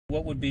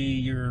What would be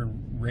your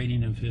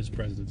rating of his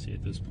presidency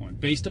at this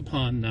point, based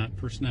upon not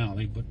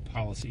personality, but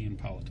policy and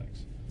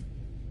politics?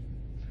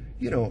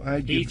 You know,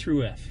 A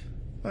through F.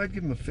 I'd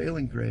give him a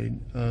failing grade,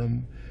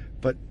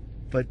 but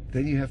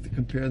then you have to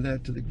compare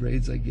that to the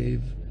grades I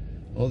gave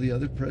all the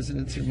other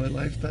presidents in my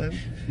lifetime,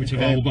 which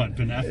have all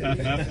been F.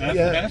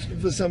 Yeah,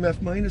 for some F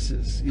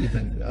minuses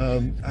even.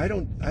 I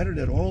don't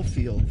at all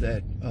feel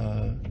that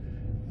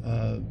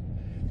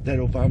that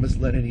Obama's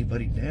let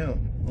anybody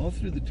down. All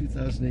through the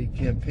 2008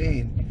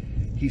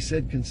 campaign, he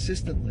said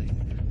consistently,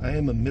 "I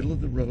am a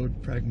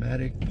middle-of-the-road,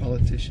 pragmatic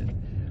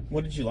politician."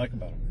 What did you like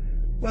about him?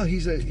 Well,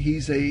 he's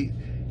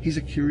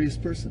a curious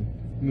person.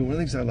 I mean, one of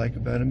the things I like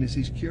about him is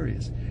he's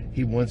curious.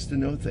 He wants to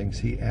know things.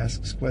 He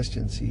asks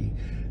questions.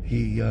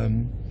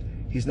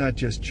 He's not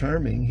just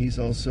charming. He's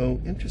also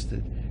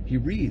interested. He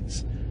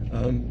reads,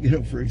 you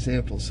know, for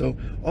example. So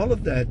all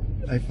of that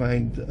I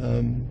find,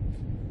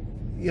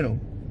 you know,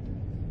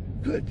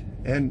 good.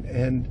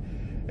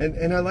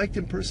 And I liked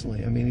him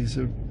personally. I mean, he's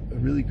a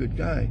really good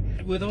guy.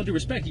 With all due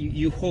respect,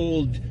 you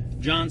hold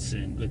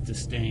Johnson with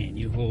disdain.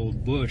 You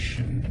hold Bush,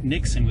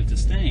 Nixon with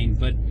disdain.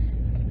 But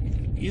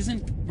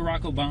isn't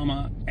Barack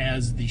Obama,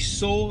 as the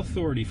sole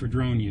authority for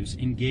drone use,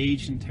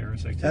 engaged in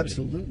terrorist activity?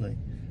 Absolutely,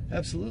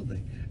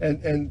 absolutely.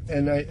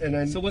 And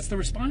I. So what's the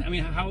response? I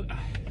mean, how?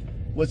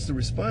 What's the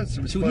response?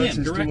 The To response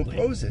him, is directly.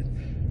 to oppose it.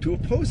 To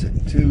oppose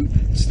it. To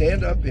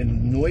stand up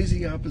in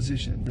noisy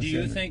opposition. Do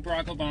you think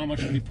Barack Obama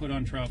should be put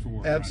on trial for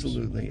war crimes?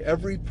 Absolutely.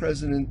 Every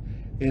president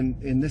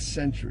in this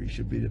century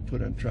should be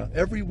put on trial.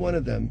 Every one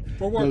of them.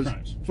 For war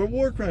crimes. For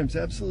war crimes,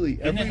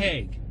 absolutely. In The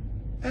Hague.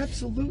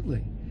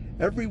 Absolutely.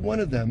 Every one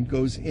of them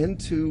goes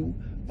into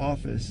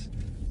office,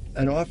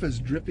 an office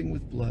dripping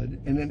with blood,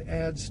 and then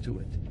adds to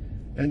it.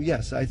 And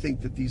yes, I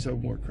think that these are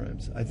war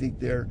crimes. I think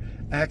they're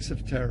acts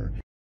of terror.